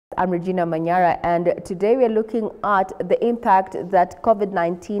I'm Regina Manyara, and today we are looking at the impact that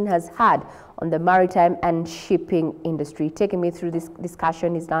COVID-19 has had on the maritime and shipping industry. Taking me through this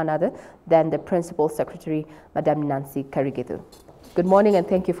discussion is none other than the Principal Secretary, Madam Nancy Karigethu. Good morning, and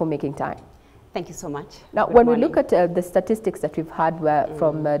thank you for making time. Thank you so much. Now, when we look at the statistics that we've had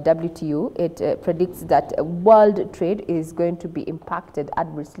from WTO, it predicts that world trade is going to be impacted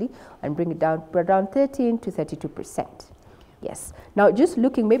adversely and bring it down around 13 to 32%. Yes. Now, just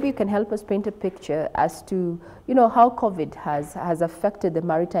looking, maybe you can help us paint a picture as to, how COVID has affected the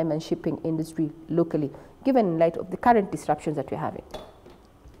maritime and shipping industry locally, given in light of the current disruptions that we're having.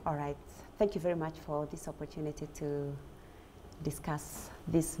 All right. Thank you very much for this opportunity to discuss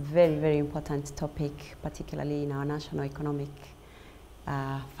this very, very important topic, particularly in our national economic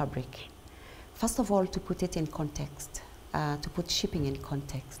fabric. First of all, to put it in context, to put shipping in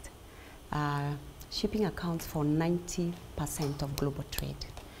context, shipping accounts for 90% of global trade.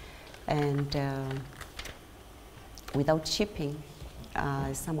 And without shipping,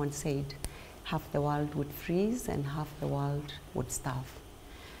 as someone said, half the world would freeze and half the world would starve.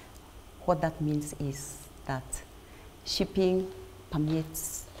 What that means is that shipping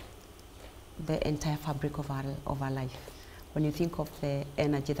permeates the entire fabric of our life. When you think of the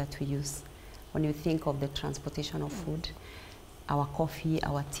energy that we use, when you think of the transportation of food, our coffee,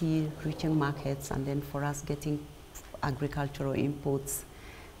 our tea reaching markets, and then for us getting agricultural inputs,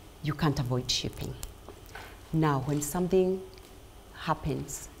 you can't avoid shipping. Now, when something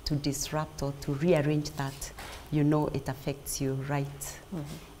happens to disrupt or to rearrange that, it affects you right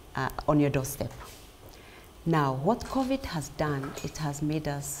on your doorstep. Now, what COVID has done, it has made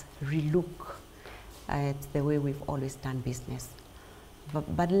us relook at the way we've always done business.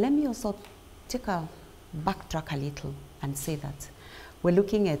 But let me also backtrack a little and say that we're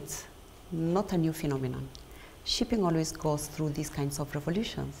looking at not a new phenomenon. Shipping always goes through these kinds of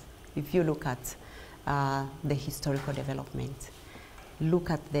revolutions. If you look at the historical development, look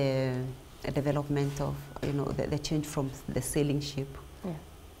at the development of, the change from the sailing ship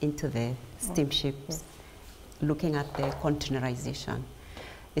into the steamships. Looking at the containerization,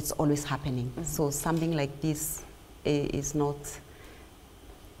 it's always happening. So something like this is not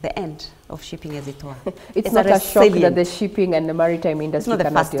the end of shipping, as it were. It's not a shock that the shipping and the maritime industry. It's not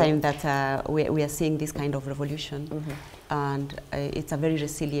the first time that we are seeing this kind of revolution, and it's a very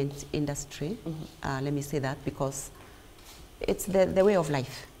resilient industry. Let me say that because it's the way of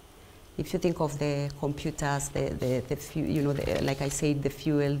life. If you think of the computers, like I said, the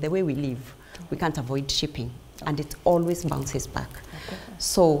fuel, the way we live, we can't avoid shipping. And it always bounces back.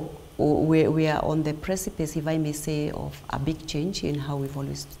 So we are on the precipice, if I may say, of a big change in how we've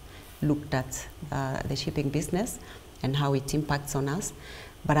always looked at the shipping business and how it impacts on us.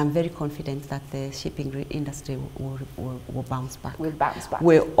 But I'm very confident that the shipping industry will bounce back. Will bounce back.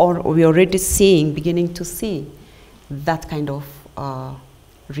 We're already beginning to see that kind of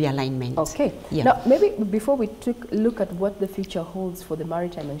realignment. Okay. Yeah. Now, maybe before we look at what the future holds for the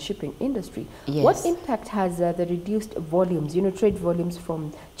maritime and shipping industry, what impact has the reduced volumes, trade volumes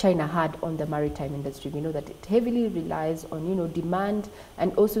from China had on the maritime industry? We know that it heavily relies on, demand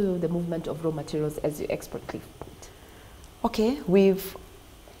and also the movement of raw materials, as you expertly put. Okay,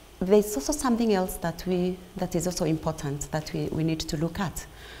 there's also something else that is also important that we need to look at.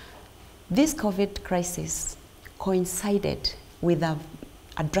 This COVID crisis coincided with a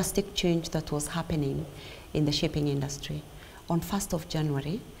drastic change that was happening in the shipping industry. On 1st of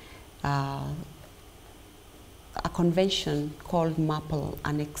January, a convention called MAPL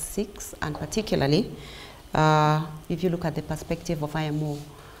Annex 6, and particularly, if you look at the perspective of IMO,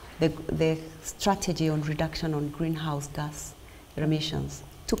 the strategy on reduction on greenhouse gas emissions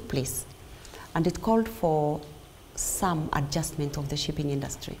took place. And it called for some adjustment of the shipping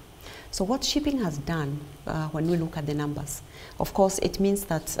industry. So what shipping has done, when we look at the numbers, of course, it means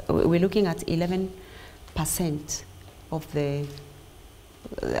that we're looking at 11% of the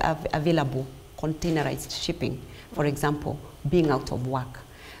available containerized shipping, for example, being out of work.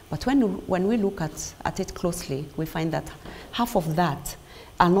 But when we look at it closely, we find that half of that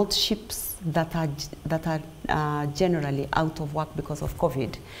are not ships that are generally out of work because of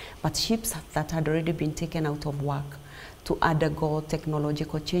COVID, but ships that had already been taken out of work to undergo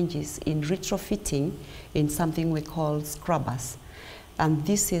technological changes in retrofitting in something we call scrubbers. And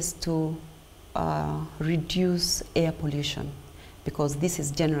this is to reduce air pollution, because this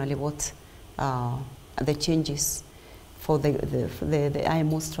is generally what the changes for the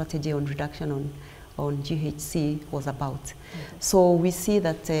IMO strategy on reduction on GHG was about. So we see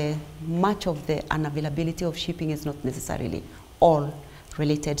that much of the unavailability of shipping is not necessarily all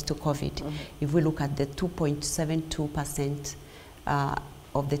related to COVID. If we look at the 2.72%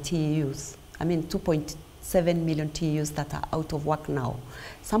 of the TEUs. I mean, 2.7 million TEUs that are out of work now.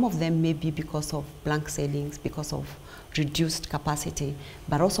 Some of them may be because of blank sailings, because of reduced capacity,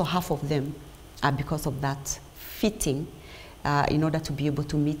 but also half of them are because of that fitting in order to be able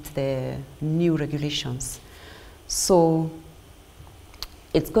to meet the new regulations. So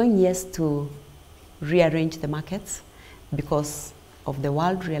it's going, yes, to rearrange the markets because of the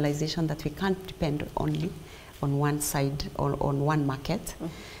world realization that we can't depend only on one side or on one market. Mm-hmm.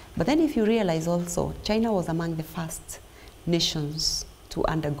 But then if you realize also, China was among the first nations to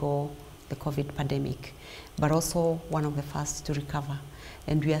undergo the COVID pandemic, but also one of the first to recover.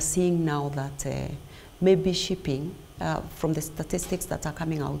 And we are seeing now that maybe shipping, from the statistics that are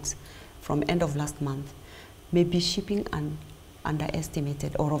coming out from end of last month, maybe shipping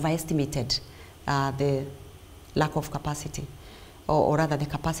underestimated or overestimated the lack of capacity, or rather the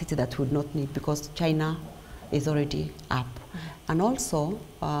capacity that would not need, because China is already up. Mm-hmm. And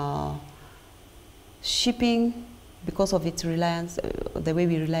also shipping, because of its reliance, the way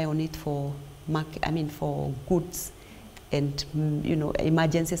we rely on it for for goods and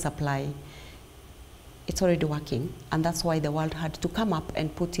emergency supply, it's already working, and that's why the world had to come up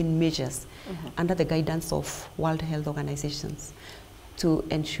and put in measures mm-hmm. under the guidance of World Health Organizations to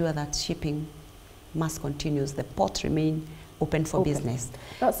ensure that shipping must continue, the ports remain open for business.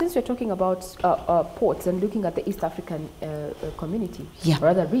 Now, since we're talking about ports and looking at the East African community, yeah. or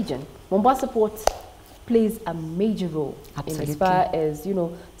other region, Mombasa Port plays a major role in as far as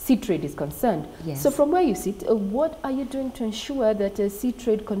sea trade is concerned. Yes. So from where you sit, what are you doing to ensure that sea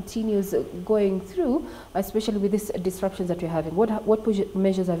trade continues going through, especially with these disruptions that we're having? What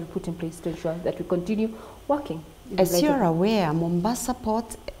measures have you put in place to ensure that we continue working? As you're aware, Mombasa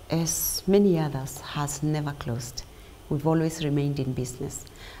Port, as many others, has never closed. We've always remained in business.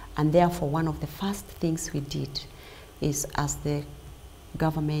 And therefore, one of the first things we did is, as the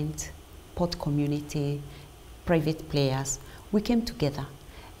government, port community, private players, we came together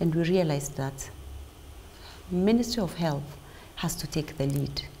and we realized that Ministry of Health has to take the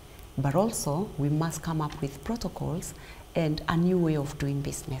lead, but also we must come up with protocols and a new way of doing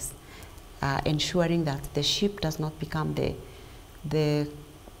business, ensuring that the ship does not become the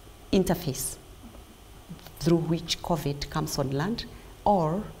interface through which COVID comes on land,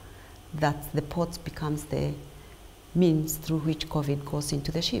 or that the port becomes the means through which COVID goes into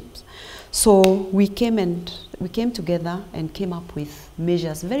the ships. So we came together and came up with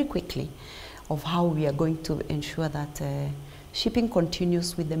measures very quickly of how we are going to ensure that shipping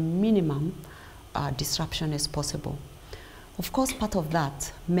continues with the minimum disruption as possible. Of course, part of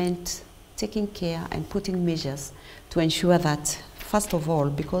that meant taking care and putting measures to ensure that, first of all,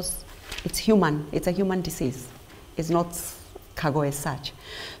 because it's a human disease, it's not cargo as such.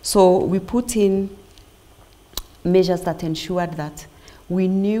 So we put in measures that ensured that we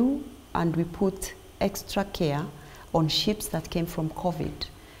knew and we put extra care on ships that came from COVID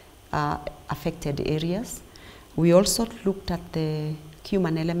affected areas. We also looked at the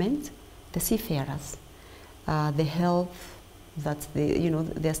human element, the seafarers, the health,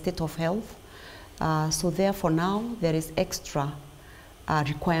 their state of health. So therefore now there is extra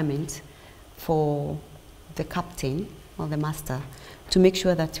requirement for the captain or the master to make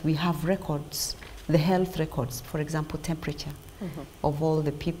sure that we have records, the health records, for example, temperature mm-hmm. of all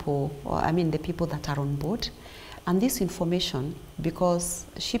the people, the people that are on board. And this information, because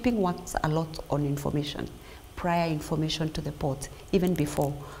shipping works a lot on information, prior information to the port, even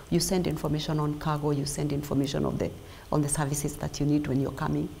before. You send information on cargo, you send information on the services that you need when you're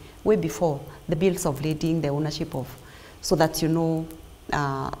coming, way before, the bills of lading, the ownership of, so that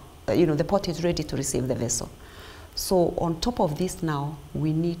the port is ready to receive the vessel. So on top of this now,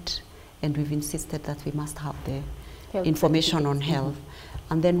 we need, and we've insisted that we must have the information on health.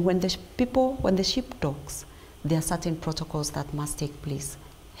 Mm-hmm. And then when the ship docks, there are certain protocols that must take place.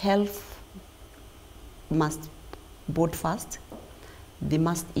 Health must board first. They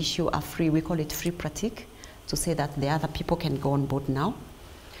must issue a we call it free pratik, to say that the other people can go on board now.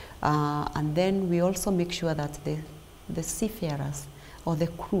 And then we also make sure that the seafarers or the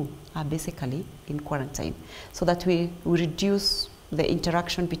crew are basically in quarantine, so that we reduce the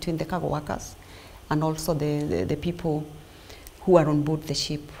interaction between the cargo workers and also the people who are on board the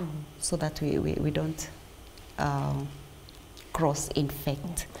ship, mm-hmm. so that we don't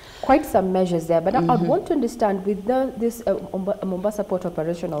cross-infect. Quite some measures there, but mm-hmm. I want to understand with this Mombasa Port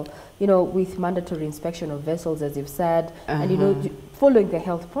operational, with mandatory inspection of vessels, as you've said, uh-huh. and following the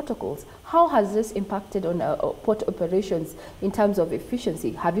health protocols, how has this impacted on port operations in terms of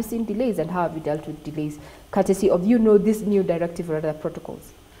efficiency? Have you seen delays, and how have you dealt with delays, courtesy of this new directive or other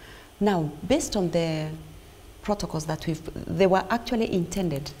protocols? Now, based on the protocols that they were actually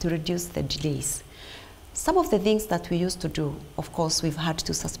intended to reduce the delays. Some of the things that we used to do, of course, we've had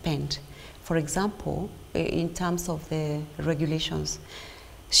to suspend. For example, in terms of the regulations,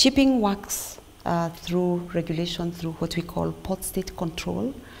 shipping works through regulation through what we call port state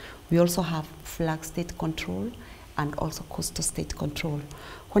control. We also have flag state control and also coastal state control.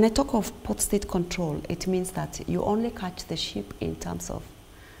 When I talk of port state control, it means that you only catch the ship in terms of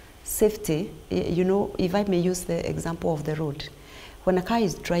safety. You know, if I may use the example of the road, when a car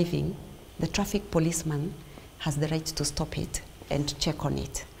is driving, the traffic policeman has the right to stop it and check on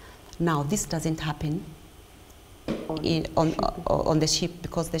it. Now, this doesn't happen on the ship,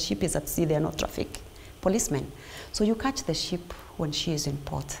 because the ship is at sea, they are not traffic policemen. So you catch the ship when she is in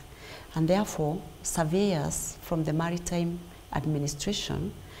port. And therefore, surveyors from the Maritime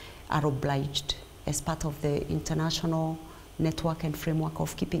Administration are obliged, as part of the international network and framework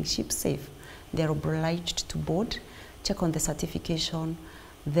of keeping ships safe, they are obliged to board, check on the certification,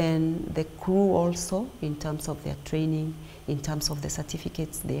 then the crew also, in terms of their training, in terms of the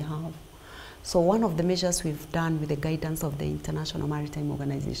certificates they have. So one of the measures we've done with the guidance of the International Maritime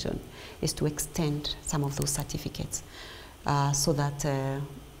Organization is to extend some of those certificates so that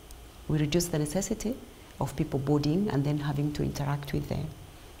we reduce the necessity of people boarding and then having to interact with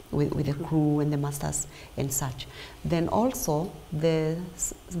the crew and the masters and such. Then also the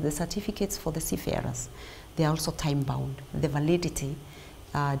certificates for the seafarers, they are also time-bound. The validity,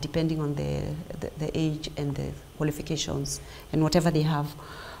 depending on the age and the qualifications and whatever they have,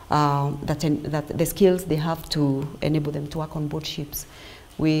 that the skills they have to enable them to work on board ships.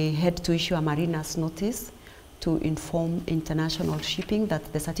 We had to issue a mariner's notice to inform international shipping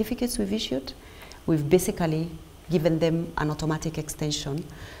that the certificates we've issued, we've basically given them an automatic extension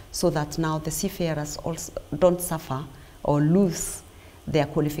so that now the seafarers also don't suffer or lose their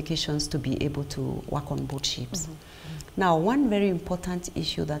qualifications to be able to work on board ships. Now, one very important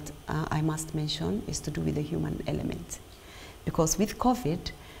issue that I must mention is to do with the human element. Because with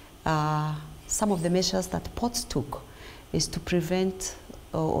COVID, some of the measures that ports took is to prevent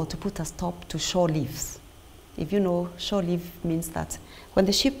or to put a stop to shore leaves. If you know, shore leave means that when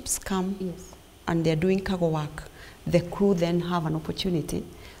the ships come and they're doing cargo work, the crew then have an opportunity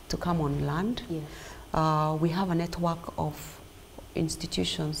to come on land. We have a network of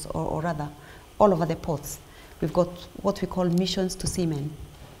institutions, or rather, all over the ports. We've got what we call missions to seamen,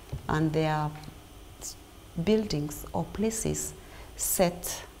 and they are buildings or places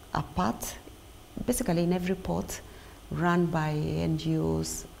set apart, basically in every port, run by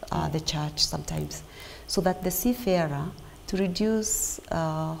NGOs, the church sometimes, so that the seafarer, to reduce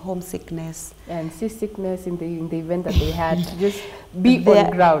homesickness and seasickness in the event that they had to just be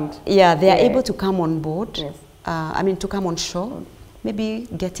on ground. Yeah, they are able to come on board. I mean, to come on shore, maybe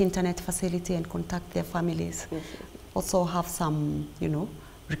get internet facility and contact their families. Also have some, you know,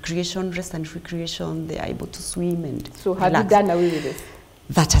 recreation, rest and recreation. They are able to swim and So have you done away with this?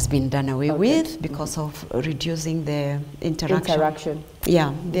 That has been done away with because of reducing the interaction.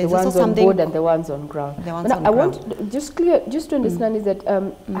 Yeah, the ones on board and the ones on ground. The ones on ground. Want just to understand is that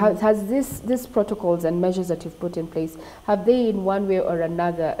has these protocols and measures that you've put in place, have they in one way or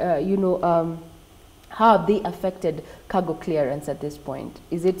another, how have they affected cargo clearance at this point?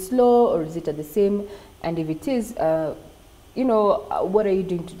 Is it slow or is it at the same? And if it is, what are you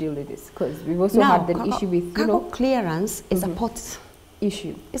doing to deal with this? Because we've also had the issue with cargo clearance is a port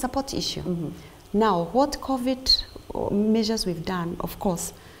issue. It's a port issue. Now, what COVID measures we've done, of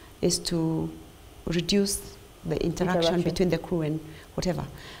course, is to reduce the interaction between the crew and whatever.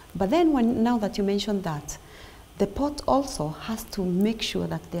 But then, now that you mentioned that, the port also has to make sure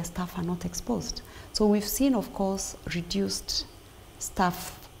that their staff are not exposed. So we've seen, of course, reduced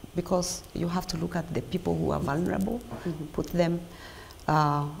staff, because you have to look at the people who are vulnerable, put them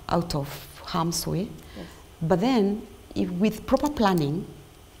out of harm's way. But then, with proper planning,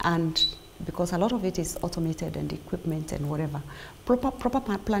 and because a lot of it is automated and equipment and whatever,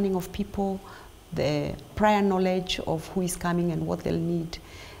 proper planning of people, the prior knowledge of who is coming and what they'll need,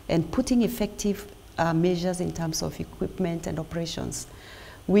 and putting effective measures in terms of equipment and operations.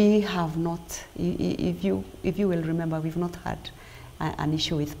 We have not, if you will remember, we've not had an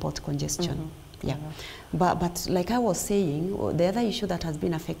issue with port congestion. But like I was saying, the other issue that has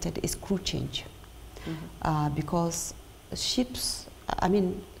been affected is crew change. Because ships, I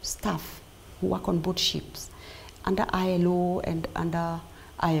mean staff who work on board ships under ILO and under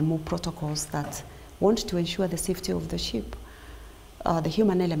IMO protocols that want to ensure the safety of the ship, the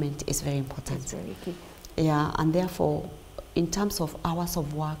human element is very important. That's very key. Yeah, and therefore, in terms of hours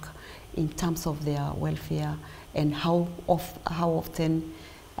of work, in terms of their welfare, and how often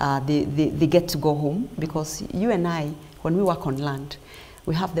they get to go home, because you and I, when we work on land,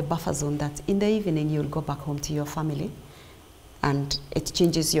 we have the buffer zone that in the evening you'll go back home to your family, and it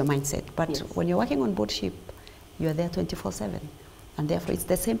changes your mindset. But yes. when you're working on board ship, you're there 24/7, and therefore it's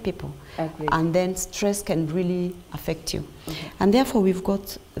the same people. Agreed. And then stress can really affect you. And therefore we've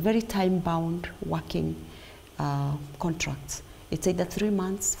got very time-bound working contracts. It's either 3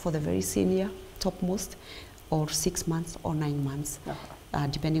 months for the very senior, topmost, or 6 months or 9 months,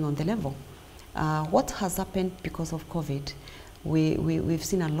 depending on the level. What has happened because of COVID, we've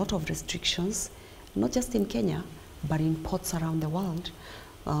seen a lot of restrictions, not just in Kenya, but in ports around the world,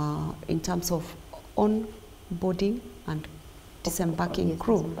 in terms of onboarding and disembarking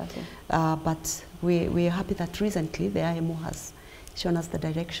crew. But we are happy that recently the IMO has shown us the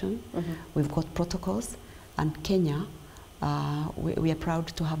direction. We've got protocols, and Kenya, we are proud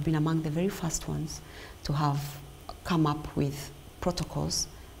to have been among the very first ones to have come up with protocols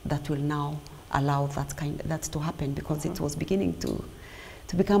that will now allow that to happen, because it was beginning to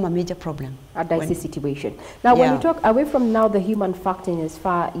become a major problem. A dicey situation. Now, when we talk away from now the human factor as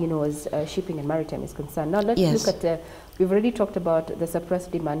far, you know, as shipping and maritime is concerned, now let's look at, we've already talked about the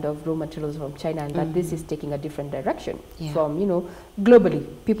suppressed demand of raw materials from China, and that this is taking a different direction from, you know, globally.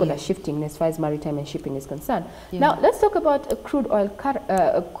 People are shifting as far as maritime and shipping is concerned. Now, let's talk about crude oil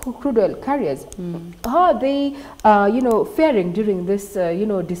carriers. How are they, you know, faring during this, you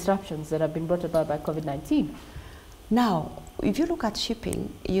know, disruptions that have been brought about by COVID-19? Now, if you look at shipping,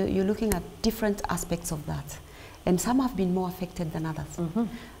 you're looking at different aspects of that, and some have been more affected than others.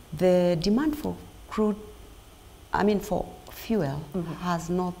 The demand for crude, I mean for fuel,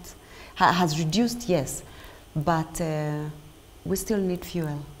 has reduced, yes, but we still need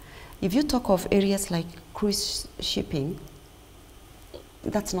fuel. If you talk of areas like cruise shipping,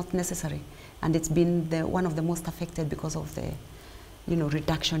 that's not necessary, and it's been one of the most affected because of the, you know,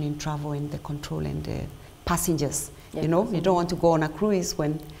 reduction in travel and the control and the passengers. You know, you don't want to go on a cruise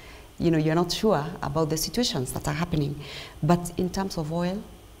when, you know, you're not sure about the situations that are happening. But in terms of oil,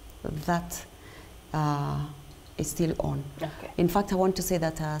 that is still on. In fact, I want to say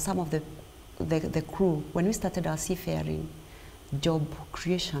that some of the crew, when we started our seafaring job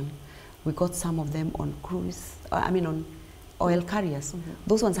creation, we got some of them on cruise, on oil carriers.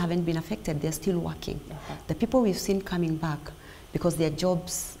 Those ones haven't been affected, they're still working. The people we've seen coming back, because their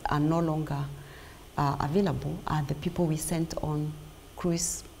jobs are no longer available, are the people we sent on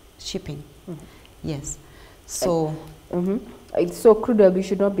cruise shipping. Yes. So so crude oil, we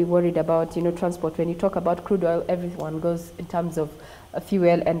should not be worried about, you know, transport. When you talk about crude oil, everyone goes in terms of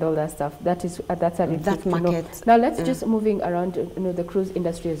fuel and all that stuff. That is that's an that market. Now let's just moving around, you know, the cruise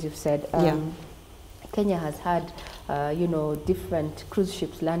industry, as you've said. Kenya has had, you know, different cruise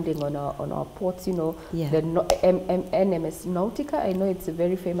ships landing on our ports. You know, the NMS Nautica. I know it's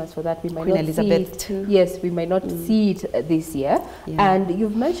very famous for that. We might Queen not Elizabeth see it. Yes, we might not see it this year. And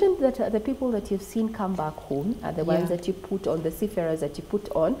you've mentioned that the people that you've seen come back home are the ones that you put on, the seafarers that you put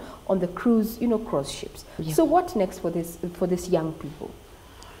on the cruise, you know, cruise ships. So what next for this young people?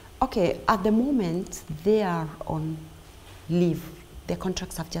 Okay, at the moment they are on leave. Their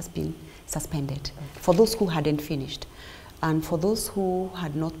contracts have just been suspended for those who hadn't finished, and for those who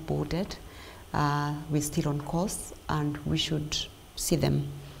had not boarded, we're still on course, and we should see them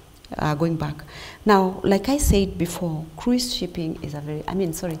going back. Now, like I said before, cruise shipping is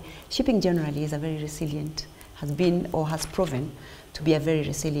shipping generally is a very resilient, has been or has proven to be a very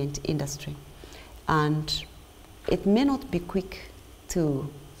resilient industry, and it may not be quick to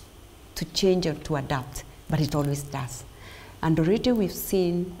change or to adapt, but it always does. And already we've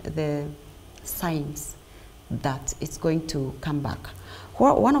seen the signs that it's going to come back.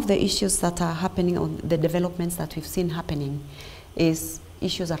 One of the issues that are happening, on the developments that we've seen happening, is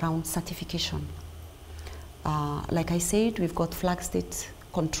issues around certification. Like I said, we've got flag state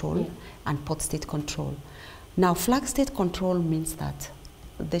control and port state control. Now, flag state control means that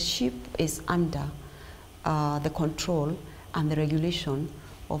the ship is under the control and the regulation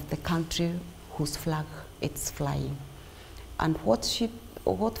of the country whose flag it's flying. And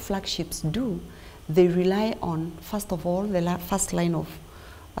what flagships do, they rely on, first of all, the first line of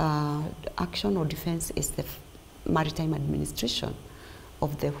action or defense is the maritime administration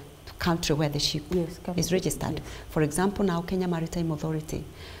of the country where the ship is registered. For example, now Kenya Maritime Authority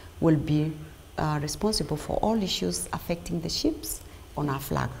will be responsible for all issues affecting the ships on our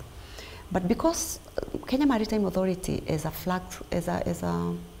flag. But because Kenya Maritime Authority is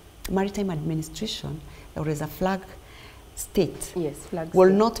a maritime administration, or is a flag state, will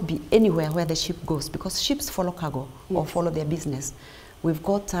not be anywhere where the ship goes, because ships follow cargo or follow their business. We've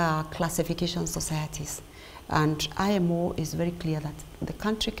got classification societies And IMO is very clear that the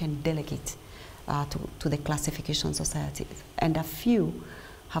country can delegate to the classification society, and a few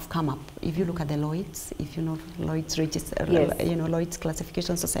have come up. If you look at the Lloyd's, if you know Lloyd's register, yes. you know Lloyd's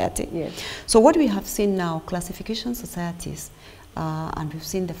Classification Society. Yes. So what we have seen now, classification societies, and we've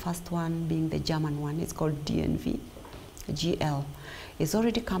seen the first one being the German one. It's called DNV, GL. It's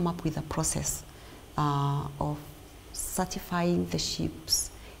already come up with a process of certifying the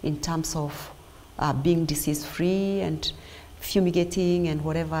ships in terms of being disease-free and fumigating and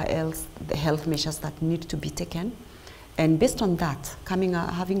whatever else, the health measures that need to be taken. And based on that,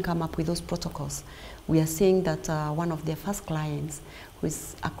 having come up with those protocols, we are seeing that one of their first clients, who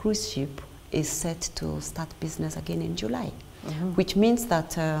is a cruise ship, is set to start business again in July, which means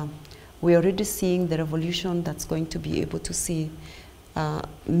that we're already seeing the revolution that's going to be able to see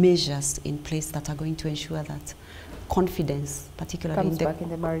measures in place that are going to ensure that confidence, particularly in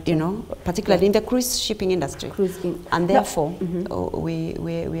the maritime, particularly in the cruise shipping industry, and therefore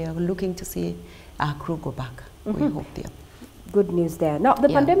we are looking to see our crew go back. We hope there. Good news there. Now, the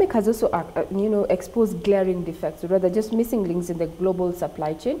pandemic has also, exposed glaring defects, or rather just missing links in the global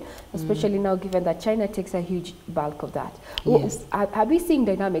supply chain, especially now given that China takes a huge bulk of that. Yes. Are we seeing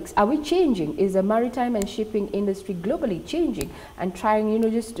dynamics? Are we changing? Is the maritime and shipping industry globally changing and trying,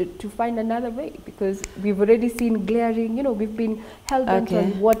 just to find another way? Because we've already seen glaring, we've been held on to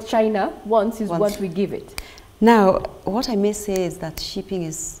what China wants is what we give it. Now, what I may say is that shipping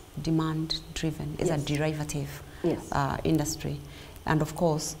is demand-driven, is a derivative industry, and of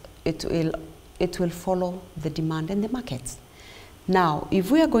course it will follow the demand and the markets. Now,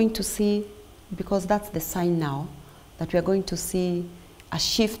 if we are going to see, because that's the sign now, that we are going to see a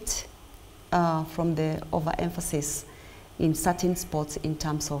shift from the overemphasis in certain spots in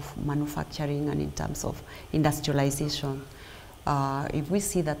terms of manufacturing and in terms of industrialization, if we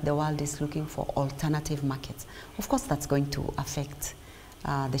see that the world is looking for alternative markets, of course that's going to affect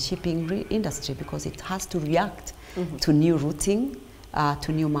the shipping industry, because it has to react to new routing,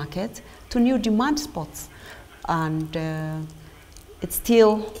 to new markets, to new demand spots. And it's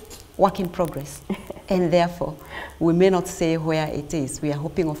still work in progress. And therefore, we may not say where it is. We are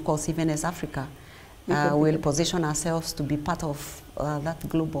hoping, of course, even as Africa, we'll position ourselves to be part of that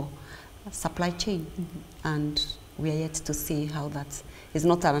global supply chain. And we are yet to see how that is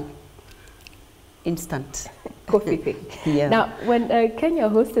not an instant coffee thing. Now, when Kenya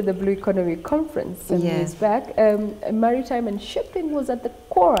hosted the Blue Economy Conference some years back, maritime and shipping was at the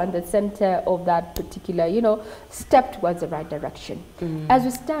core and the center of that particular, step towards the right direction. As we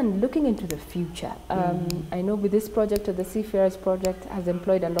stand looking into the future, I know with this project, or the Seafarers Project, has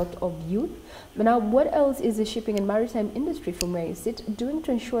employed a lot of youth. But now, what else is the shipping and maritime industry, from where you sit, doing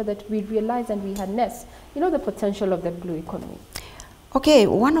to ensure that we realize and we harness, the potential of the blue economy? Okay,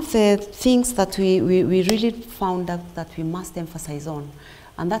 one of the things that we really found out that we must emphasize on,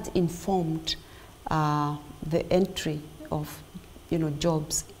 and that informed the entry of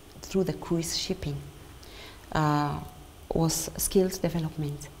jobs through the cruise shipping, was skills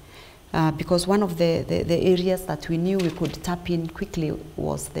development. Because one of the areas that we knew we could tap in quickly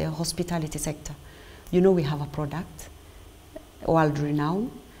was the hospitality sector. We have a product, world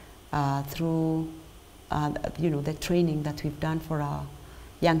renowned, through the training that we've done for our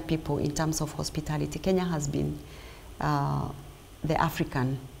young people in terms of hospitality. Kenya has been the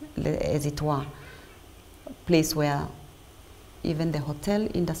African, as it were, place where even the hotel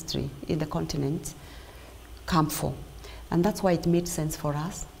industry in the continent come for. And that's why it made sense for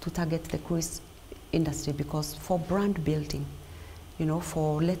us to target the cruise industry, because for brand building,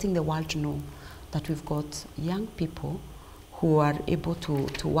 for letting the world know that we've got young people who are able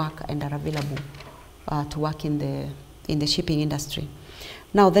to work and are available to work in the shipping industry.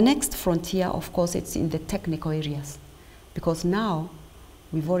 Now, the next frontier, of course, it's in the technical areas, because now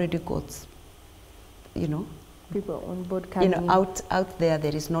we've already got, people on board, out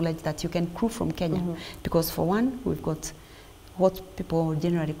there is knowledge that you can crew from Kenya, because for one, we've got what people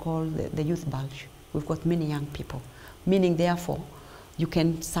generally call the youth bulge. We've got many young people, meaning therefore you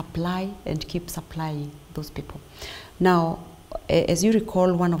can supply and keep supplying those people. Now, as you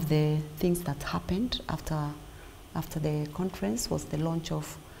recall, one of the things that happened after the conference was the launch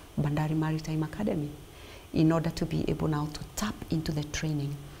of Bandari Maritime Academy, in order to be able now to tap into the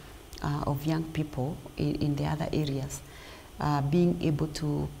training of young people in the other areas, being able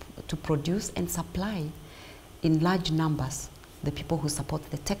to produce and supply in large numbers the people who support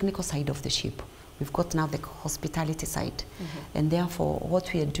the technical side of the ship. We've got now the hospitality side. And therefore,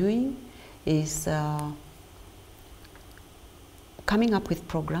 what we are doing is coming up with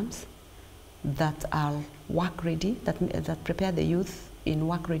programs that are work ready, that prepare the youth in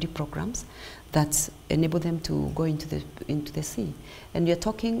work ready programs, that enable them to go into the sea. And you're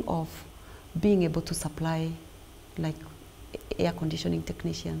talking of being able to supply like air conditioning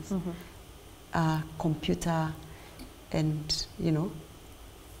technicians, computer, and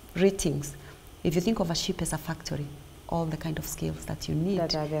ratings. If you think of a ship as a factory, all the kind of skills that you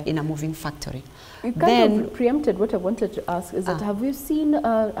need in a moving factory. You kind of preempted what I wanted to ask, is that have you seen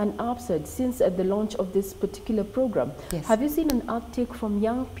an upsurge since the launch of this particular program? Yes. Have you seen an uptick from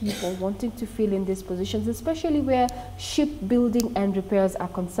young people wanting to fill in these positions, especially where shipbuilding and repairs are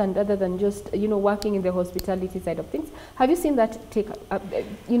concerned, other than just working in the hospitality side of things? Have you seen that take up?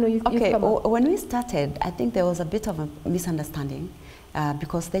 Okay, when we started, I think there was a bit of a misunderstanding.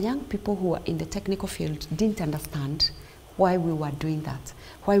 Because the young people who were in the technical field didn't understand why we were doing that,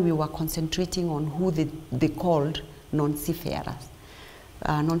 why we were concentrating on who they called non-seafarers.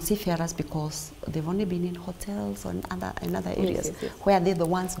 Non-seafarers because they've only been in hotels or in other areas where they're the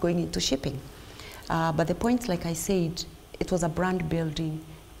ones going into shipping. But the point, like I said, it was a brand building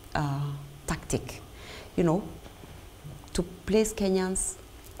tactic, to place Kenyans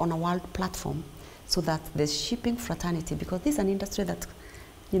on a world platform, so that the shipping fraternity, because this is an industry that,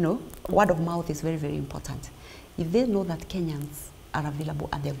 word of mouth is very, very important. If they know that Kenyans are available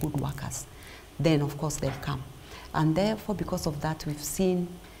and they're good workers, then of course they'll come. And therefore, because of that, we've seen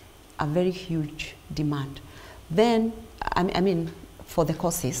a very huge demand. Then, I mean, for the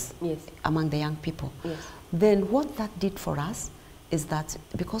courses among the young people. Yes. Then what that did for us is that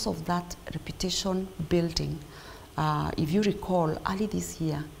because of that reputation building, if you recall, early this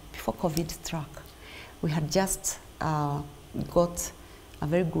year, before COVID struck, we had just got a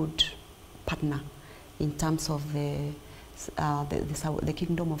very good partner in terms of the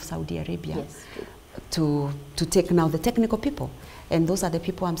Kingdom of Saudi Arabia to take now the technical people. And those are the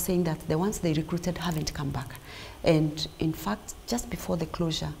people I'm saying that the ones they recruited haven't come back. And in fact, just before the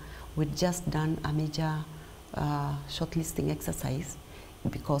closure, we'd just done a major shortlisting exercise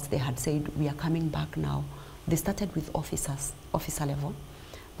because they had said, we are coming back now. They started with officer level.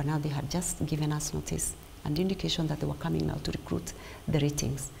 But now they had just given us notice and indication that they were coming now to recruit the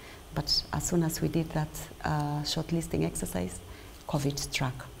ratings. But as soon as we did that shortlisting exercise, COVID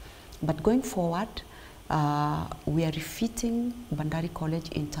struck. But going forward, we are refitting Bandari College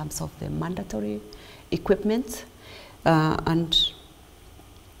in terms of the mandatory equipment and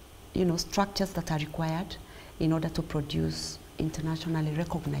structures that are required in order to produce internationally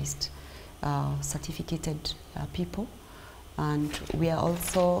recognized certificated people. And we are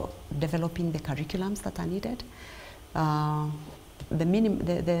also developing the curriculums that are needed.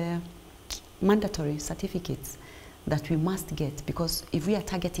 The mandatory certificates that we must get, because if we are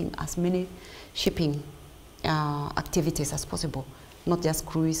targeting as many shipping activities as possible, not just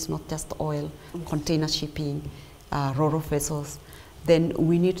cruise, not just oil, container shipping, ro-ro vessels, then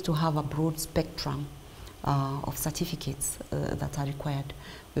we need to have a broad spectrum of certificates that are required.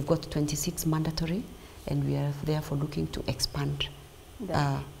 We've got 26 mandatory, and we are therefore looking to expand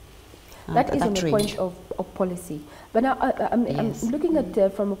that is on a point of policy. But now I'm looking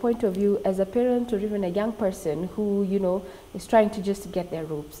at from a point of view as a parent or even a young person who, is trying to just get their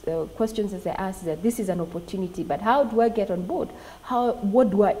ropes. Questions as I ask that this is an opportunity, but how do I get on board? What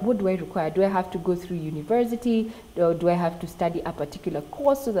do I require? Do I have to go through university? Or do I have to study a particular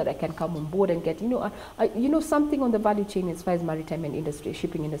course so that I can come on board and get, something on the value chain as far as maritime and industry,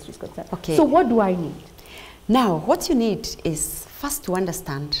 shipping industry is concerned? Okay. So what do I need? Now, what you need is first to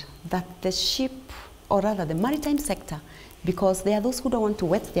understand that the ship, or rather the maritime sector, because there are those who don't want to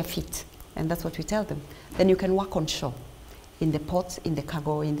wet their feet, and that's what we tell them, then you can work on shore, in the ports, in the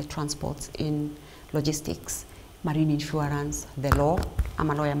cargo, in the transports, in logistics, marine insurance, the law. I'm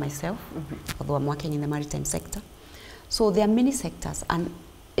a lawyer myself, although I'm working in the maritime sector. So there are many sectors, and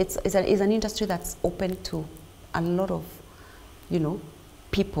it's an industry that's open to a lot of,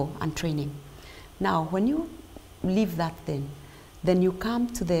 people and training. Now, when you leave that then you come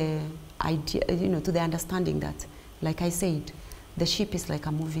to the idea, to the understanding that, like I said, the ship is like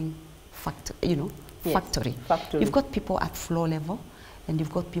a moving factory. You've got people at floor level, and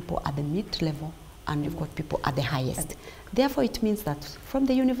you've got people at the mid level, and you've got people at the highest. Therefore, it means that from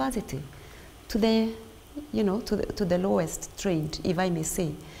the university to the, to the lowest trained, if I may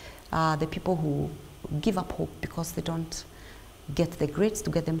say, the people who give up hope because they don't get the grades to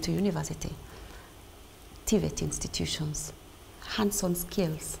get them to university. TVET institutions, hands-on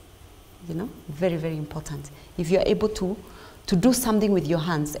skills, very, very important. If you're able to do something with your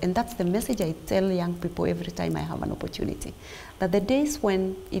hands, and that's the message I tell young people every time I have an opportunity, that the days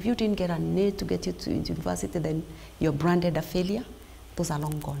when if you didn't get an A to get you to university, then you're branded a failure, those are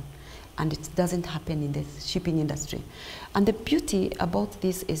long gone. And it doesn't happen in the shipping industry. And the beauty about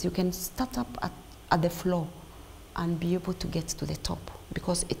this is you can start up at the floor and be able to get to the top,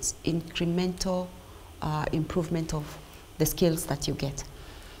 because it's incremental improvement of the skills that you get.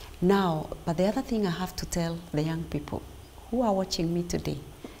 Now, but the other thing I have to tell the young people who are watching me today,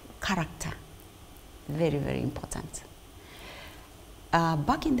 character, very, very important.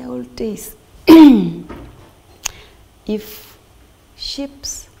 Back in the old days, if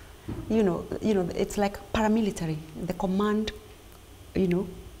ships, it's like paramilitary, the command,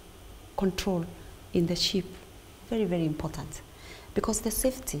 control in the ship, very, very important, because the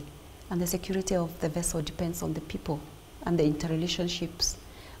safety and the security of the vessel depends on the people and the interrelationships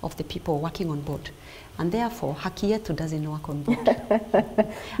of the people working on board. And therefore, haki yetu doesn't work on board.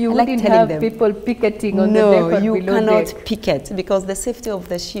 You wouldn't have people picketing on the deck or below deck. No, you cannot picket, because the safety of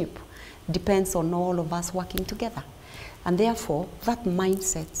the ship depends on all of us working together. And therefore, that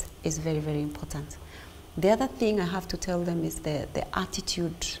mindset is very, very important. The other thing I have to tell them is the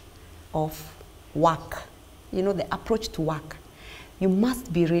attitude of work, the approach to work. You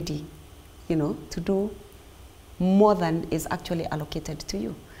must be ready, to do more than is actually allocated to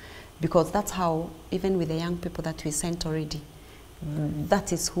you. Because that's how, even with the young people that we sent already,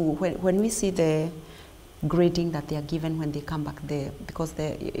 that is who, when we see the grading that they are given when they come back there, because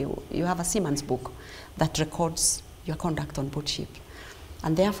you have a seaman's book that records your conduct on board ship.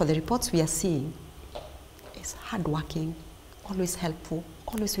 And therefore, the reports we are seeing is hardworking, always helpful,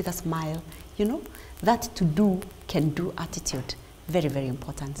 always with a smile, that to do, can do attitude, very, very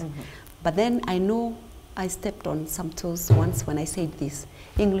important. Mm-hmm. But then I know I stepped on some toes once when I said this,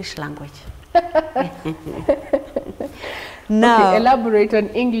 English language. Now, okay, elaborate on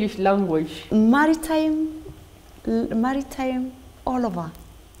English language. Maritime, all over,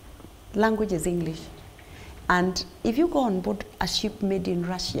 language is English. And if you go on board a ship made in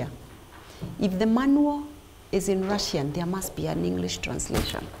Russia, if the manual is in Russian, there must be an English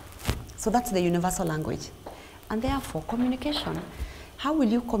translation. So that's the universal language. And therefore, communication. How will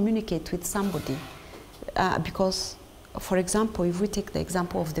you communicate with somebody? Because, for example, if we take the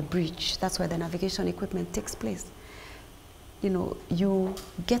example of the bridge, that's where the navigation equipment takes place. You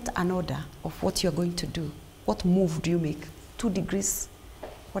get an order of what you're going to do. What move do you make? 2 degrees,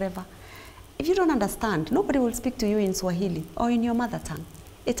 whatever. If you don't understand, nobody will speak to you in Swahili or in your mother tongue.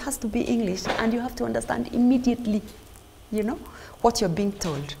 It has to be English, and you have to understand immediately, what you're being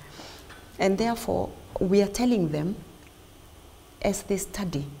told. And therefore, we are telling them, as they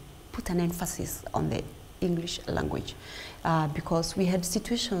study, put an emphasis on the English language. Because we had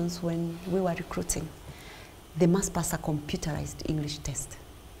situations when we were recruiting, they must pass a computerized English test.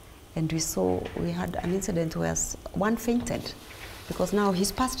 And we had an incident where one fainted, because now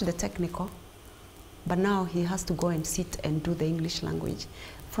he's passed the technical, but now he has to go and sit and do the English language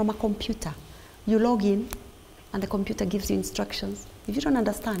from a computer. You log in, and the computer gives you instructions. If you don't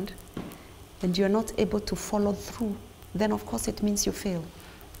understand, and you're not able to follow through, then of course it means you fail.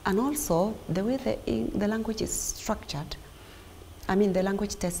 And also, the way the language is structured, the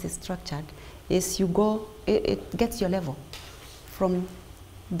language test is structured, is you go, it gets your level from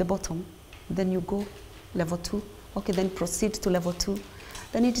the bottom, then you go level 2, okay, then proceed to level 2.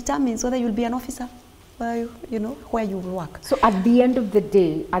 Then it determines whether you'll be an officer, where you will work. So at the end of the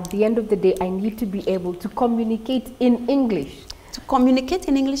day, I need to be able to communicate in English. To communicate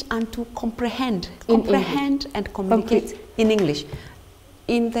in English and to comprehend and communicate in English.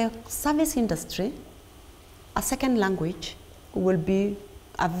 In the service industry, a second language will be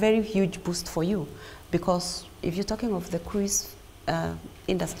a very huge boost for you, because if you're talking of the cruise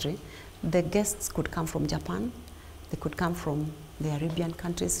industry, the guests could come from Japan, they could come from the Arabian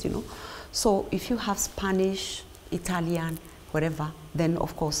countries, So if you have Spanish, Italian, whatever, then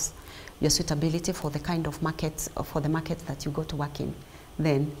of course your suitability for the kind of market, for the market that you go to work in,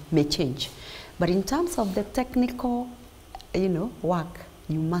 then may change. But in terms of the technical, work,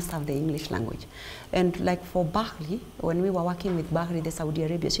 you must have the English language. And like for Bahri, when we were working with Bahri, the Saudi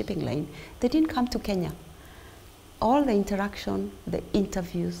Arabia shipping line, they didn't come to Kenya. All the interaction, the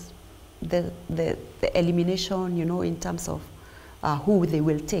interviews, the elimination, in terms of who they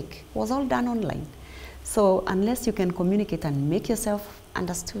will take, was all done online. So unless you can communicate and make yourself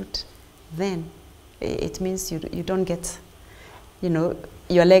understood, then it means you don't get,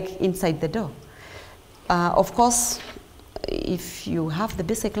 your leg inside the door. Of course, if you have the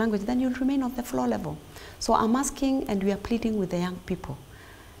basic language, then you'll remain on the floor level. So I'm asking, and we are pleading with the young people.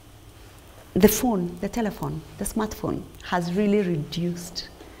 The phone, the telephone, the smartphone has really reduced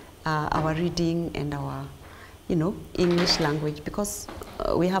our reading and our, English language, because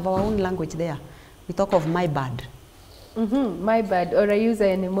we have our own language there. We talk of my bad. My bad. Or I use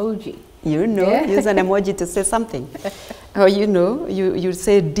an emoji. You know, Yeah. use an emoji to say something. Or you know, you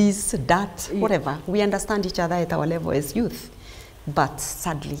say this, that, whatever. We understand each other at our level as youth. But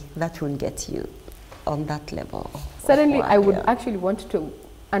sadly, that won't get you on that level. Suddenly, I would actually want to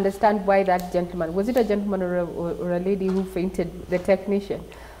understand why that gentleman, was it a gentleman or a lady who fainted, the technician?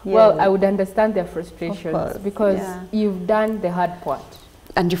 Yeah. Well, I would understand their frustrations because you've done the hard part.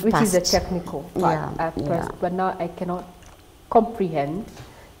 And you've which passed. Is the technical part at first, but now I cannot comprehend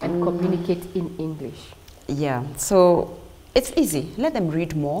and communicate in English. Yeah, so it's easy. Let them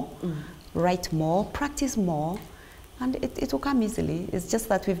read more, write more, practice more, and it will come easily. It's just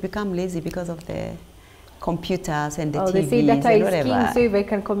that we've become lazy because of the computers and the TVs they say data and is whatever. king, so if I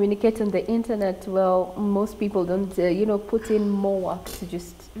can communicate on the internet, well, most people don't, you know, put in more work to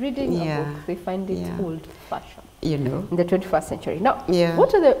just reading a book. They find it old-fashioned. You know, in the 21st century. Now,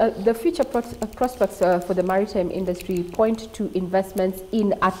 what are the future prospects for the maritime industry? Point to investments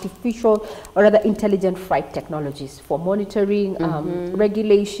in artificial or rather intelligent freight technologies for monitoring,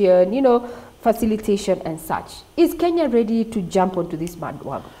 regulation, you know, facilitation and such. Is Kenya ready to jump onto this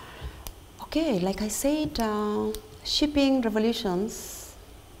bandwagon? Okay, like I said, shipping revolutions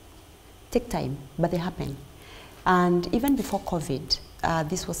take time, but they happen. And even before COVID,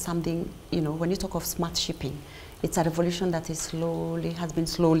 this was something, you know, when you talk of smart shipping, it's a revolution that is has been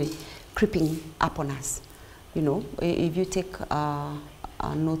slowly creeping up on us. You know, if you take a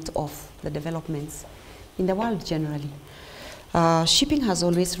note of the developments in the world generally, shipping has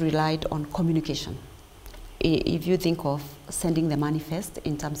always relied on communication. If you think of sending the manifest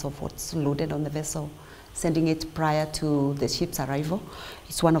in terms of what's loaded on the vessel, sending it prior to the ship's arrival,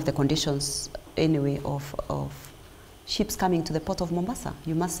 it's one of the conditions anyway of ships coming to the port of Mombasa.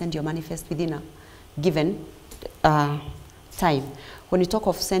 You must send your manifest within a given time. When you talk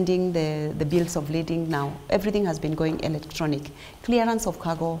of sending the bills of lading now, everything has been going electronic, clearance of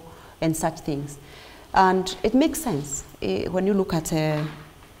cargo and such things. And it makes sense when you look at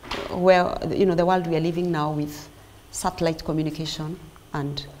where, you know, the world we are living now with satellite communication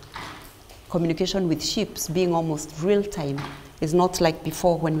and communication with ships being almost real time. Is not like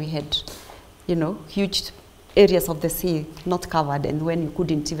before when we had, you know, huge areas of the sea not covered, and when you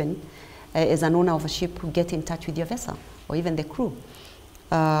couldn't even as an owner of a ship, get in touch with your vessel or even the crew.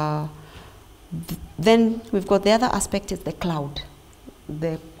 Then we've got the other aspect is the cloud,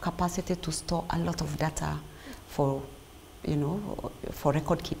 the capacity to store a lot of data for, you know, for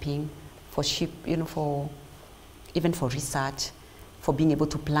record keeping, for ship, you know, even for research, for being able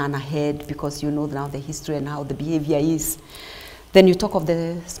to plan ahead because you know now the history and how the behavior is. Then you talk of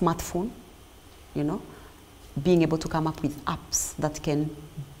the smartphone, you know, being able to come up with apps that can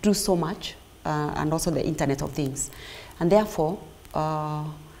do so much, and also the Internet of Things. And therefore,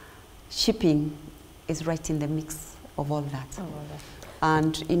 shipping is right in the mix of all that.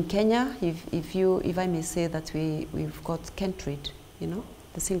 And in Kenya, if I may say that we've got Kentrade, you know,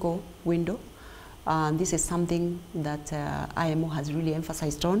 the single window. And this is something that IMO has really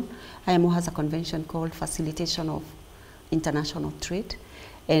emphasized on. IMO has a convention called Facilitation of International Trade,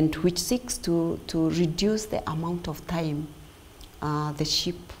 and which seeks to reduce the amount of time the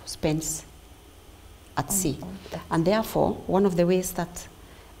ship spends at sea. And therefore, one of the ways that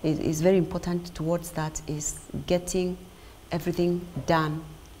is very important towards that is getting everything done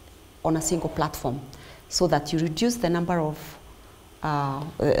on a single platform so that you reduce the number of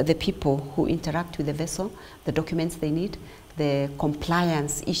the people who interact with the vessel, the documents they need, the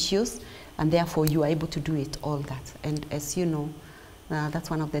compliance issues, and therefore you are able to do it all that. And as you know, that's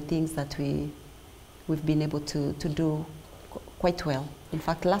one of the things that we've been able to do quite well. In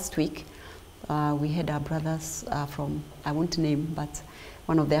fact, last week we had our brothers from, I won't name, but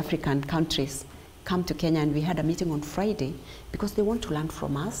one of the African countries come to Kenya, and we had a meeting on Friday because they want to learn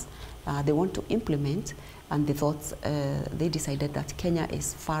from us, they want to implement, and they thought, they decided that Kenya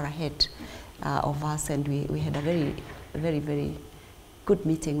is far ahead of us, and we had a very good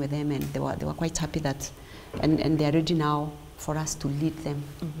meeting with them, and they were quite happy that, and they are ready now for us to lead them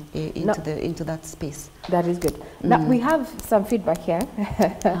into that space. That is good. Now we have some feedback here.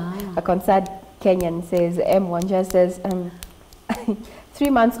 A concerned Kenyan says, M1 says, 3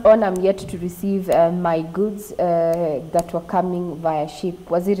 months on, I'm yet to receive my goods that were coming via ship.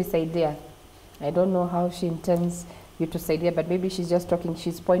 Waziri Saidia. I don't know how she intends you to Saidia, but maybe she's just talking,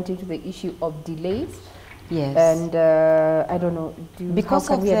 she's pointing to the issue of delays. Yes. And I don't know, because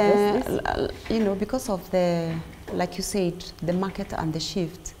of the, you know, because of the, like you said, the market and the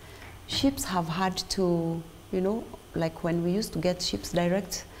shift, ships have had to, you know, like when we used to get ships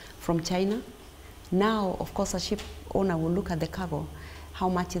direct from China, now, of course, a ship owner will look at the cargo. How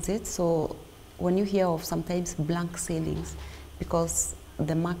much is it? So when you hear of sometimes blank sailings, because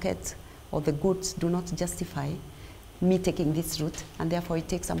the market or the goods do not justify me taking this route, and therefore it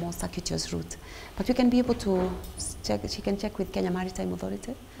takes a more circuitous route. But we can be able to check, she can check with Kenya Maritime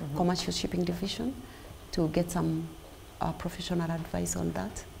Authority, Commercial Shipping Division, to get some professional advice on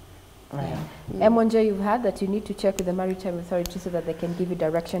that. Right. Monja, you've heard that you need to check with the Maritime Authority so that they can give you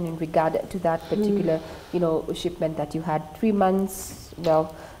direction in regard to that particular, you know, shipment that you had 3 months.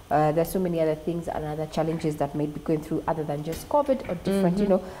 Well, there's so many other things and other challenges that may be going through other than just COVID or different, you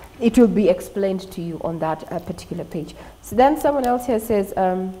know, it will be explained to you on that particular page. So then someone else here says,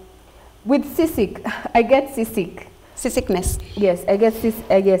 with seasick, I get seasick. Seasickness. Yes, I get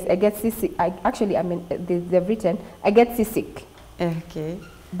seasick. Actually, I mean, they've written, I get seasick. Okay.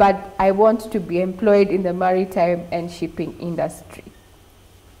 But I want to be employed in the maritime and shipping industry.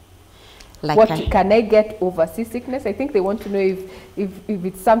 Like can I get over seasickness? I think they want to know if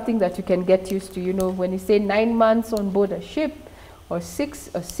it's something that you can get used to. You know, when you say 9 months on board a ship, or 6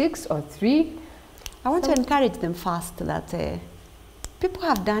 or 3. I want to encourage them first that people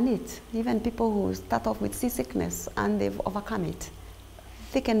have done it. Even people who start off with seasickness and they've overcome it,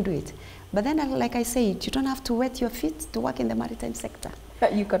 they can do it. But then, like I said, you don't have to wet your feet to work in the maritime sector.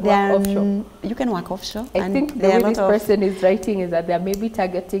 You can work offshore. You can work offshore. I think the way this person is writing is that they're maybe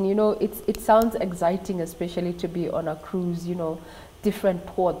targeting, you know, it sounds exciting, especially to be on a cruise, you know, different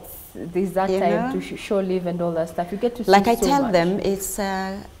ports. There's that time to shore leave and all that stuff. You get to see like I tell them, it's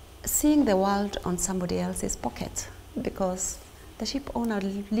seeing the world on somebody else's pocket, because the ship owner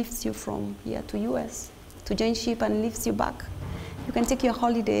lifts you from here to US to join ship and lifts you back. You can take your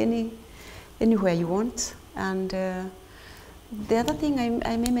holiday anywhere you want. And the other thing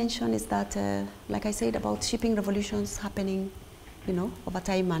I may mention is that, like I said about shipping revolutions happening, you know, over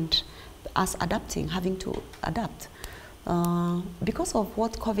time, and us adapting, having to adapt. Because of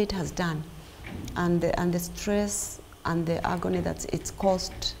what COVID has done, and the stress and the agony that it's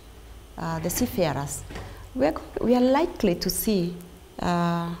caused the seafarers, we are likely to see,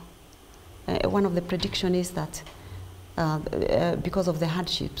 one of the predictions is that because of the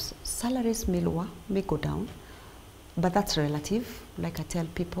hardships, salaries may go down, but that's relative, like I tell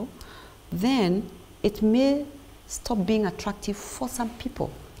people. Then it may stop being attractive for some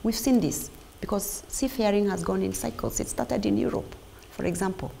people. We've seen this, because seafaring has gone in cycles. It started in Europe, for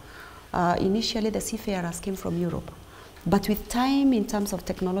example. Initially, the seafarers came from Europe. But with time, in terms of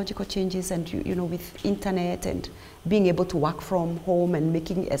technological changes and, you know, with internet and being able to work from home and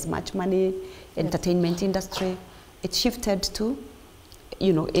making as much money, entertainment industry, it shifted to,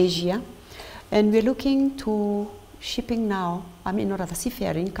 you know, Asia. And we're looking to shipping now, I mean, not rather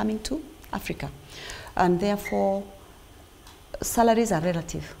seafaring, coming to Africa. And therefore, salaries are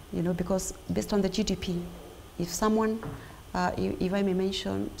relative, you know, because based on the GDP, if someone, if I may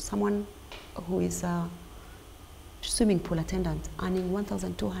mention, someone who is a swimming pool attendant earning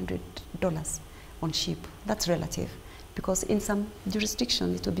 $1,200 on ship, that's relative, because in some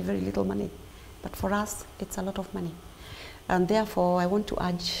jurisdictions it will be very little money, but for us it's a lot of money. And therefore I want to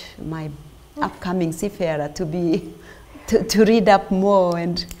urge my upcoming seafarer to be, to read up more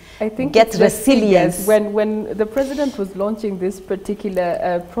and I think get resilience. When the president was launching this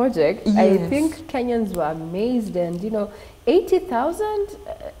particular project, I think Kenyans were amazed, and, you know, 80,000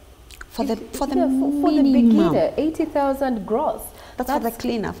 for the beginner, 80,000 gross. That's for the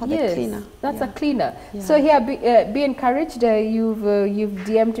cleaner. That's a cleaner. Yeah. So here, be encouraged. You've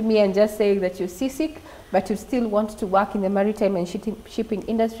DM'd me and just saying that you're seasick, but you still want to work in the maritime and shipping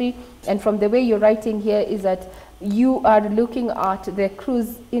industry. And from the way you're writing here is that you are looking at the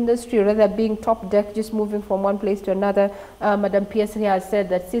cruise industry rather being top deck, just moving from one place to another. Madam Pierce here has said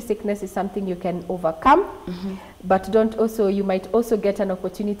that seasickness is something you can overcome, but you might also get an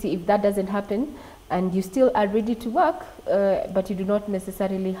opportunity if that doesn't happen and you still are ready to work, but you do not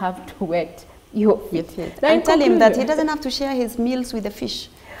necessarily have to wet your feet. And tell him that he doesn't have to share his meals with the fish.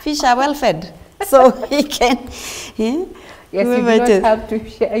 Fish are well fed, so he can. Yes, you do not have to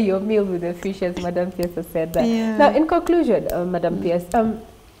share your meal with the fish, as Madam Pierce has said that. Yeah. Now, in conclusion, Madam Pierce,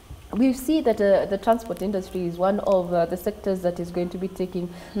 we see that the transport industry is one of the sectors that is going to be taking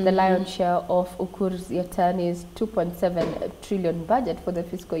the lion's share of Ukur Yatani's 2.7 trillion budget for the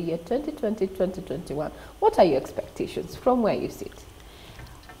fiscal year 2020-2021. What are your expectations from where you sit?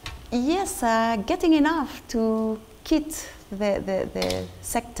 Yes, getting enough to kit the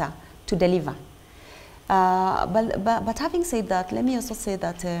sector to deliver. But having said that, let me also say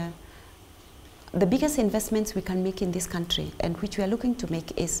that the biggest investments we can make in this country, and which we are looking to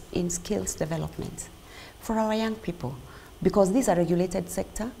make, is in skills development for our young people, because these are regulated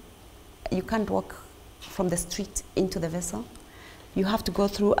sector. You can't walk from the street into the vessel. you have to go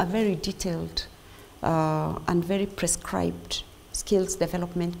through a very detailed and very prescribed skills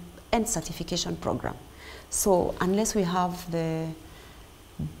development and certification program. So unless we have the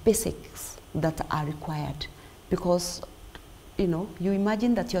basics that are required, because you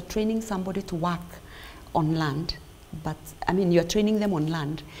imagine that you're training somebody to work on land, but I mean you're training them on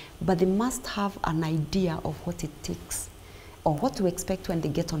land, but they must have an idea of what it takes or what to expect when they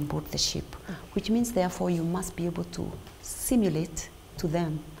get on board the ship, which means therefore you must be able to simulate to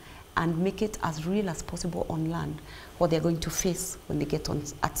them and make it as real as possible on land what they're going to face when they get on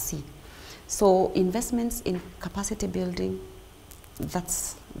at sea. So investments in capacity building,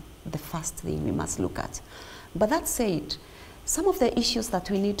 that's the first thing we must look at. But that said, some of the issues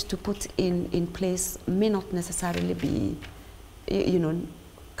that we need to put in place may not necessarily be,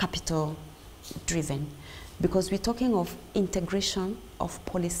 capital driven, because we're talking of integration of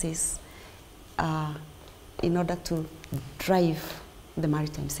policies in order to drive the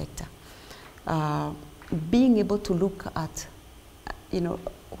maritime sector. Being able to look at,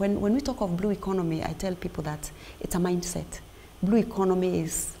 when we talk of blue economy, I tell people that it's a mindset. Blue economy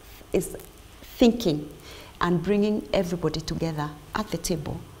is thinking and bringing everybody together at the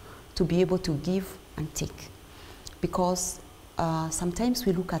table to be able to give and take. Because sometimes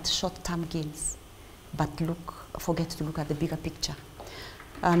we look at short-term gains, but forget to look at the bigger picture.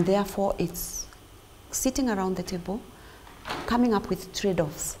 And therefore, it's sitting around the table, coming up with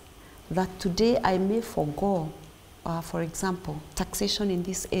trade-offs that today I may forego, for example, taxation in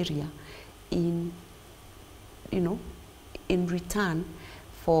this area in return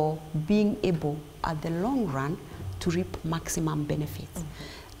for being able at the long run to reap maximum benefits.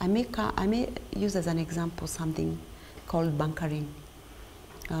 I may use as an example something called bunkering.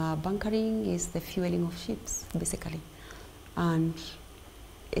 Bunkering is the fueling of ships, basically. And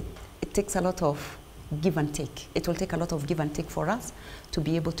it takes a lot of give and take. It will take a lot of give and take for us to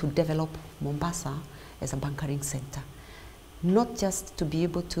be able to develop Mombasa as a bunkering center. Not just to be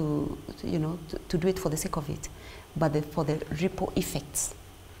able to do it for the sake of it, but for the ripple effects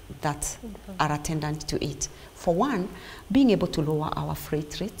that are attendant to it. For one, being able to lower our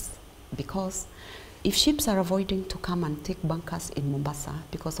freight rates, because if ships are avoiding to come and take bunkers in Mombasa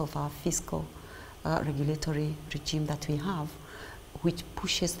because of our fiscal regulatory regime that we have, which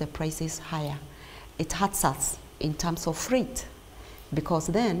pushes the prices higher, it hurts us in terms of freight, because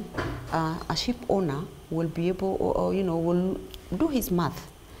then a ship owner will be able, will do his math,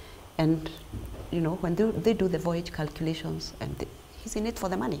 and when they do the voyage calculations, and he's in it for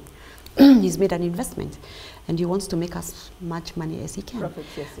the money. He's made an investment, and he wants to make as much money as he can. Profit,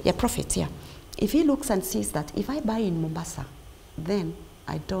 yes. Yeah, profit, yeah. If he looks and sees that if I buy in Mombasa, then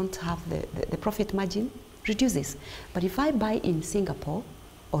I don't have the profit margin reduces. But if I buy in Singapore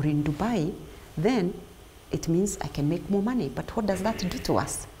or in Dubai, then it means I can make more money. But what does that do to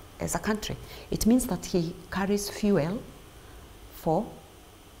us as a country? It means that he carries fuel for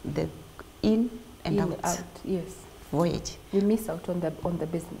the in and out, yes, voyage. We miss out on the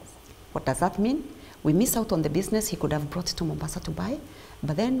business. What does that mean? We miss out on the business he could have brought to Mombasa to buy,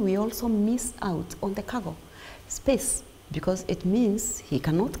 but then we also miss out on the cargo space, because it means he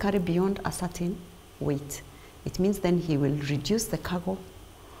cannot carry beyond a certain weight. It means then he will reduce the cargo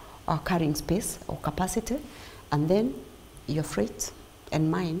carrying space or capacity, and then your freight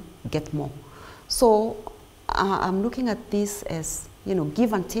and mine get more. So I'm looking at this as,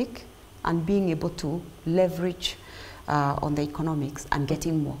 give and take, and being able to leverage on the economics and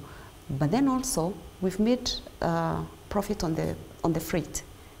getting more. But then also, we've made profit on the freight,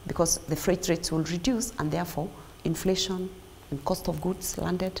 because the freight rates will reduce, and therefore inflation and cost of goods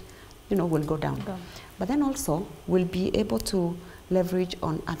landed, will go down. But then also, we'll be able to leverage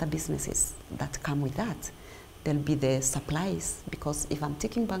on other businesses that come with that. There'll be the supplies, because if I'm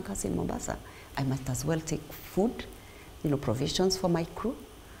taking bunkers in Mombasa, I might as well take food, provisions for my crew,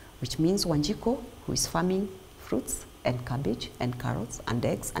 which means Wanjiko, who is farming fruits and cabbage and carrots and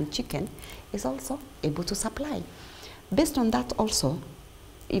eggs and chicken, is also able to supply. Based on that also,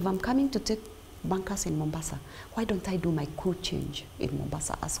 if I'm coming to take bunkers in Mombasa, why don't I do my crew change in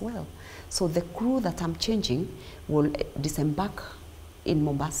Mombasa as well? So the crew that I'm changing will disembark in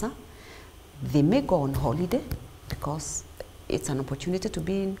Mombasa. They may go on holiday, because it's an opportunity to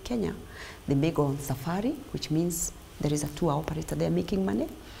be in Kenya. They may go on safari, which means there is a tour operator there making money.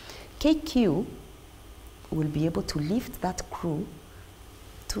 KQ will be able to lift that crew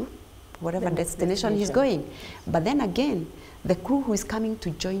to whatever destination he's going. But then again, the crew who is coming to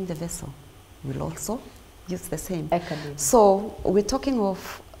join the vessel will also use the same. So we're talking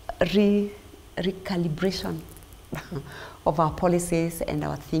of recalibration of our policies and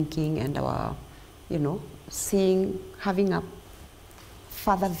our thinking and our, having a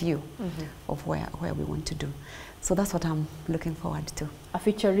further view of where we want to do. So that's what I'm looking forward to. A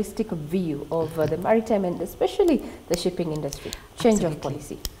futuristic view of the maritime and especially the shipping industry. Change of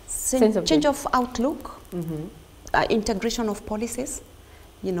policy. Change of outlook, integration of policies,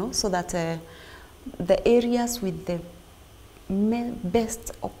 you know, so that the areas with the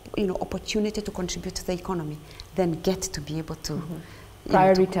best opportunity to contribute to the economy then get to be able to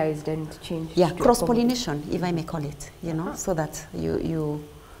prioritized and change. Yeah, cross-pollination, if I may call it, you know, so that you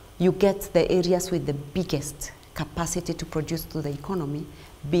get the areas with the biggest capacity to produce to the economy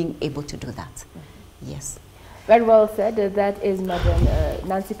being able to do that. Yes. Very well said. That is Madam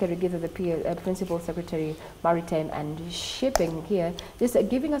Nancy Karegeza, the Principal Secretary, Maritime and Shipping here, just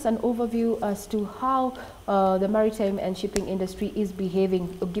giving us an overview as to how the maritime and shipping industry is behaving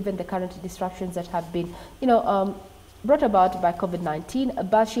given the current disruptions that have been, brought about by COVID-19,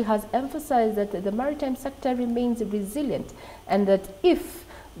 but she has emphasized that the maritime sector remains resilient and that if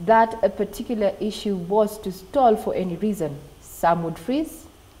that a particular issue was to stall for any reason, some would freeze,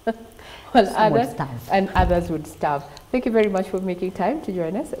 others would starve. Thank you very much for making time to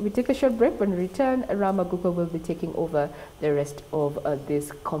join us. We take a short break. When we return, Rama Gupa will be taking over the rest of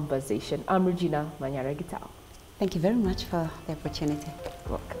this conversation. I'm Regina Manyara Gitao. Thank you very much for the opportunity.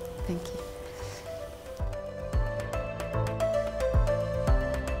 Welcome. Thank you.